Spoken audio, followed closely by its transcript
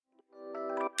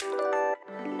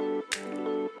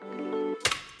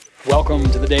Welcome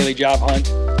to the Daily Job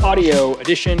Hunt audio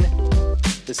edition.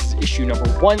 This is issue number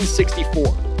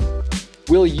 164.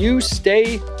 Will you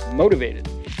stay motivated?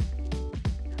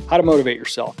 How to motivate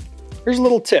yourself. Here's a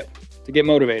little tip to get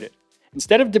motivated.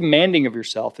 Instead of demanding of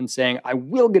yourself and saying, I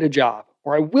will get a job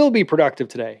or I will be productive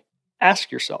today,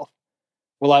 ask yourself,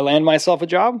 will I land myself a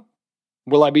job?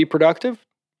 Will I be productive?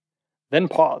 Then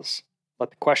pause. Let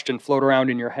the question float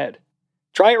around in your head.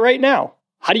 Try it right now.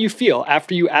 How do you feel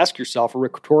after you ask yourself a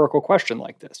rhetorical question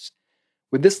like this?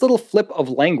 With this little flip of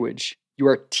language, you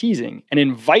are teasing and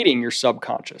inviting your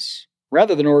subconscious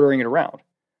rather than ordering it around.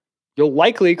 You'll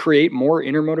likely create more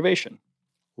inner motivation.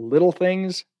 Little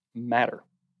things matter.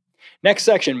 Next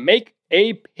section, make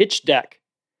a pitch deck.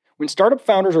 When startup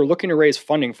founders are looking to raise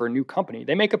funding for a new company,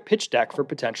 they make a pitch deck for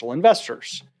potential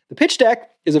investors. The pitch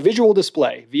deck is a visual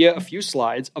display via a few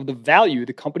slides of the value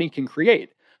the company can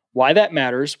create, why that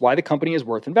matters, why the company is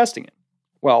worth investing in.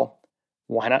 Well,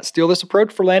 why not steal this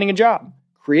approach for landing a job?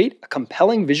 Create a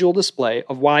compelling visual display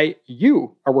of why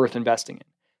you are worth investing in.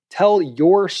 Tell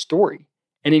your story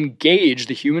and engage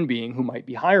the human being who might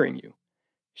be hiring you.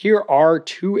 Here are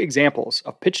two examples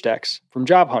of pitch decks from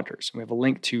job hunters. We have a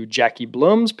link to Jackie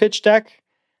Blum's pitch deck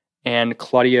and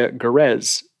Claudia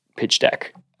Guerre's pitch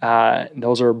deck.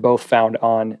 Those are both found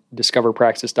on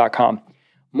discoverpraxis.com.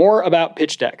 More about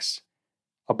pitch decks.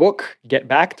 A book, Get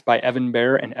Backed by Evan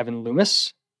Baer and Evan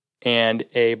Loomis, and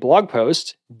a blog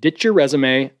post, Ditch Your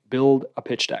Resume, Build a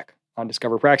Pitch Deck on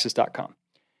discoverpraxis.com.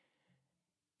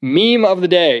 Meme of the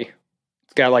day.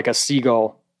 It's got like a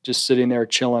seagull just sitting there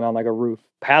chilling on like a roof.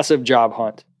 Passive job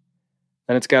hunt.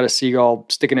 Then it's got a seagull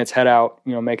sticking its head out,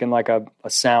 making like a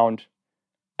sound.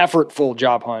 Effortful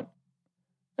job hunt.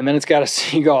 And then it's got a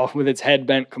seagull with its head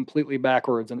bent completely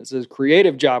backwards and it says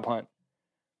creative job hunt.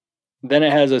 Then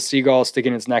it has a seagull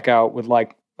sticking its neck out with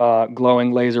like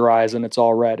glowing laser eyes and it's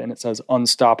all red and it says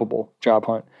unstoppable job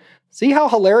hunt. See how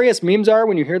hilarious memes are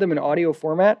when you hear them in audio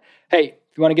format? Hey,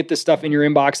 if you want to get this stuff in your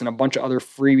inbox and a bunch of other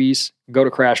freebies, go to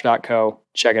crash.co.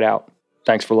 Check it out.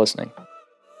 Thanks for listening.